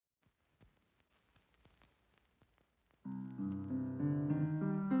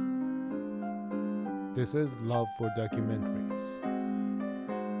This is Love for Documentaries.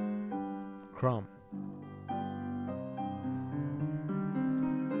 Crumb.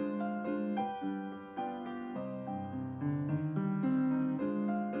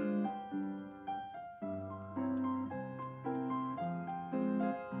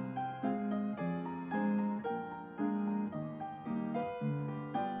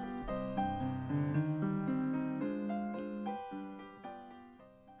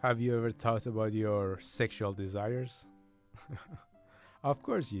 Have you ever thought about your sexual desires? Of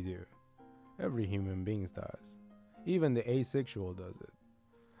course you do. Every human being does. Even the asexual does it.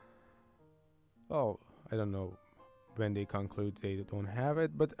 Oh, I don't know when they conclude they don't have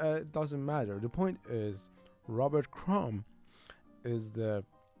it, but it doesn't matter. The point is, Robert Crumb is the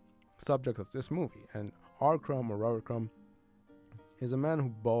subject of this movie, and R. Crumb or Robert Crumb is a man who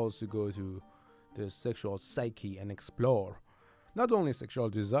balls to go to the sexual psyche and explore not only sexual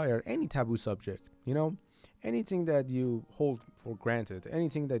desire, any taboo subject, anything that you hold for granted,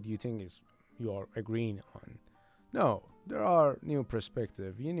 anything that you think is you are agreeing on. No, there are new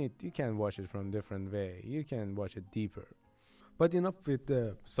perspective. You can watch it from different way. You can watch it deeper. But enough with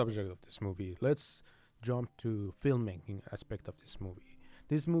the subject of this movie. Let's jump to filmmaking aspect of this movie.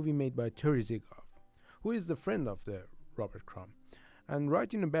 This movie made by Terry Zigov, who is the friend of the Robert Crumb. And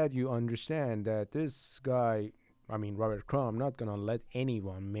right in the bat, you understand that this guy, Robert Crumb, not gonna let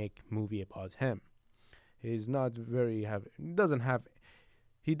anyone make movie about him. He's not very have he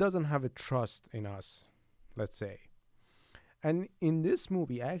doesn't have a trust in us, let's say. And in this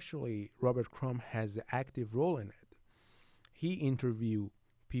movie, actually, Robert Crumb has an active role in it. He interview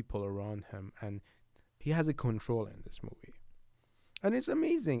people around him, and he has a control in this movie. And it's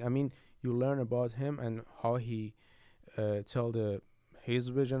amazing. You learn about him and how he tell his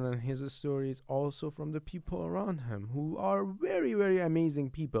vision and his stories also from the people around him, who are very, very amazing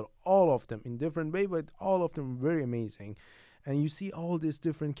people. All of them in different way, but all of them very amazing. And you see all these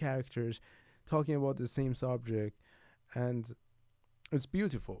different characters talking about the same subject, and it's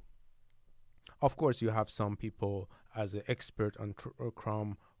beautiful. Of course, you have some people as an expert on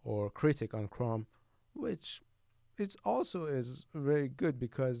Crumb or critic on Crumb, which it also is very good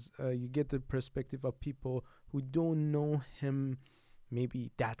because you get the perspective of people who don't know him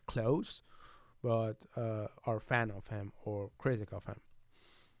maybe that close, but are fan of him or critic of him.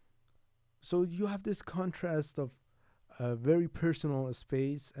 So you have this contrast of a very personal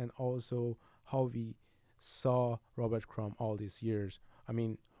space and also how we saw Robert Crumb all these years.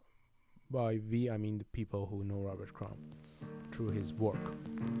 By we, I mean the people who know Robert Crumb through his work.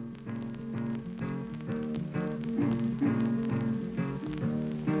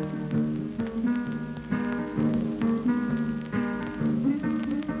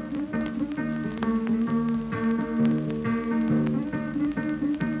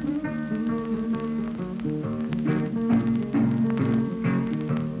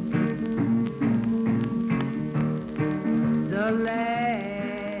 The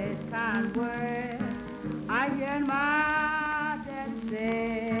last kind word I hear my daddy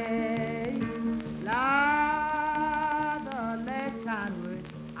say, Lord, the last kind word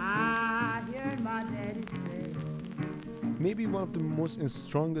I hear my daddy say. Maybe one of the most and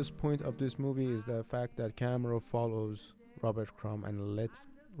strongest point of this movie is the fact that camera follows Robert Crumb and let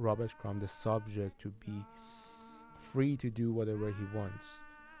Robert Crumb, the subject, to be free to do whatever he wants.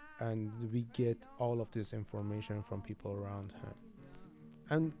 And we get all of this information from people around him.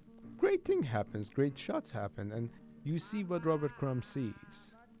 And great thing happens, great shots happen, and you see what Robert Crumb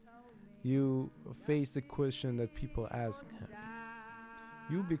sees. You face the question that people ask him.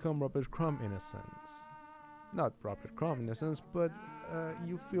 You become Robert Crumb in a sense. Not Robert Crumb in a sense, but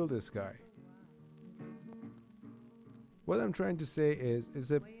you feel this guy. What I'm trying to say is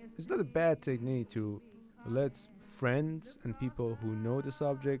it's not a bad technique to let friends and people who know the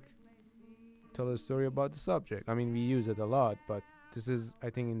subject tell a story about the subject. We use it a lot, but this is, I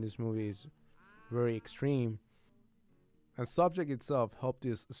think, in this movie is very extreme. And subject itself helped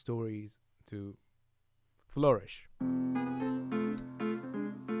these stories to flourish.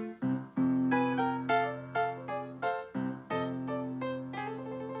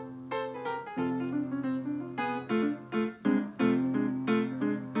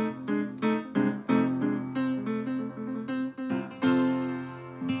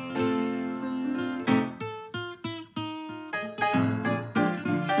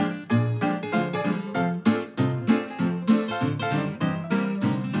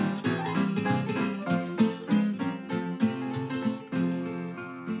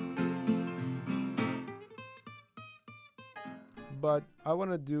 But I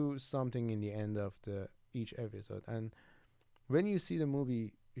want to do something in the end of the each episode, and when you see the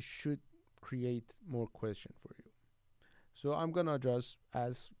movie, you should create more question for you. So I'm gonna just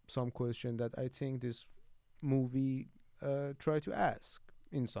ask some question that I think this movie try to ask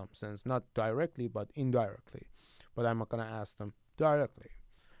in some sense, not directly but indirectly. But I'm not gonna ask them directly.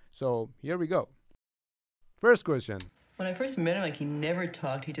 So here we go. First question. When I first met him, like he never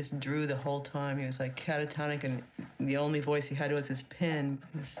talked. He just drew the whole time. He was like catatonic, and the only voice he had was his pen.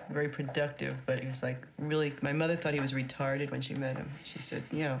 He was very productive, but he was like really. My mother thought he was retarded when she met him. She said,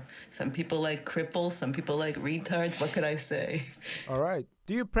 you know, some people like cripples, some people like retards. What could I say? All right.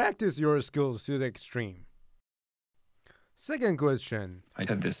 Do you practice your skills to the extreme? Second question. I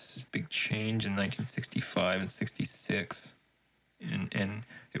had this big change in 1965 and 66, and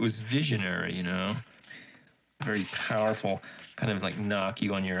it was visionary, you know, very powerful, kind of like knock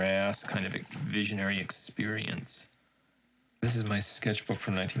you on your ass, kind of a visionary experience. This is my sketchbook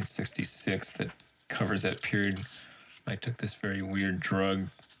from 1966 that covers that period. I took this very weird drug,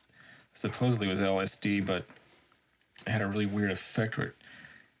 supposedly it was LSD, but it had a really weird effect where it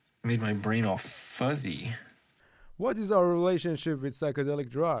made my brain all fuzzy. What is our relationship with psychedelic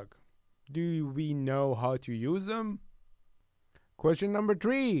drug? Do we know how to use them? Question number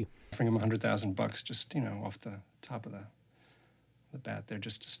 3. Offering him $100,000 just, you know, off the top of the bat there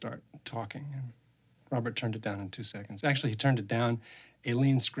just to start talking. And Robert turned it down in 2 seconds. Actually, he turned it down.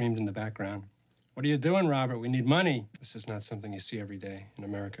 Aileen screamed in the background, "What are you doing, Robert? We need money." This is not something you see every day in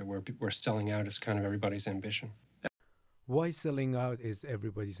America where selling out is kind of everybody's ambition. Why selling out is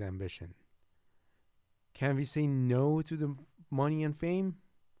everybody's ambition? Can we say no to the money and fame?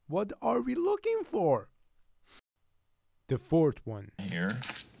 What are we looking for? The fourth one. Here,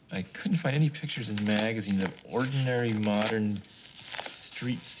 I couldn't find any pictures in magazines of ordinary modern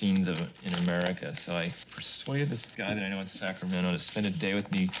street scenes in America, so I persuaded this guy that I know in Sacramento to spend a day with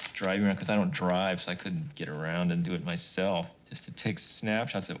me driving around, because I don't drive, so I couldn't get around and do it myself, just to take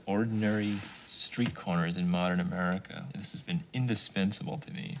snapshots of ordinary street corners in modern America. This has been indispensable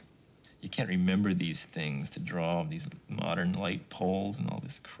to me. You can't remember these things to draw these modern light poles and all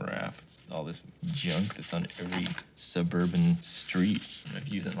this crap, all this junk that's on every suburban street. I've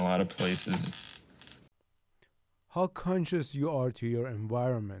used it in a lot of places. How conscious you are to your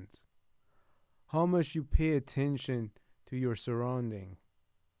environment. How much you pay attention to your surrounding.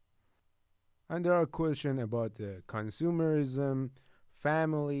 And there are questions about the consumerism,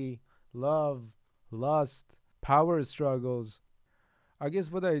 family, love, lust, power struggles. I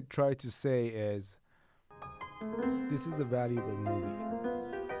guess what I try to say is, this is a valuable movie.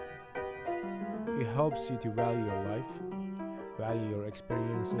 It helps you to value your life, value your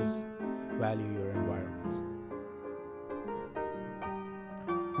experiences, value your environment.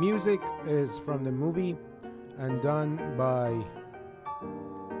 Music is from the movie and done by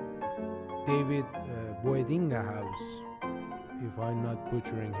David Boydingahouse, if I'm not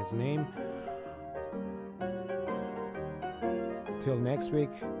butchering his name. Till next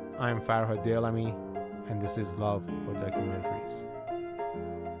week, I'm Farhad Delami, and this is Love for Documentaries.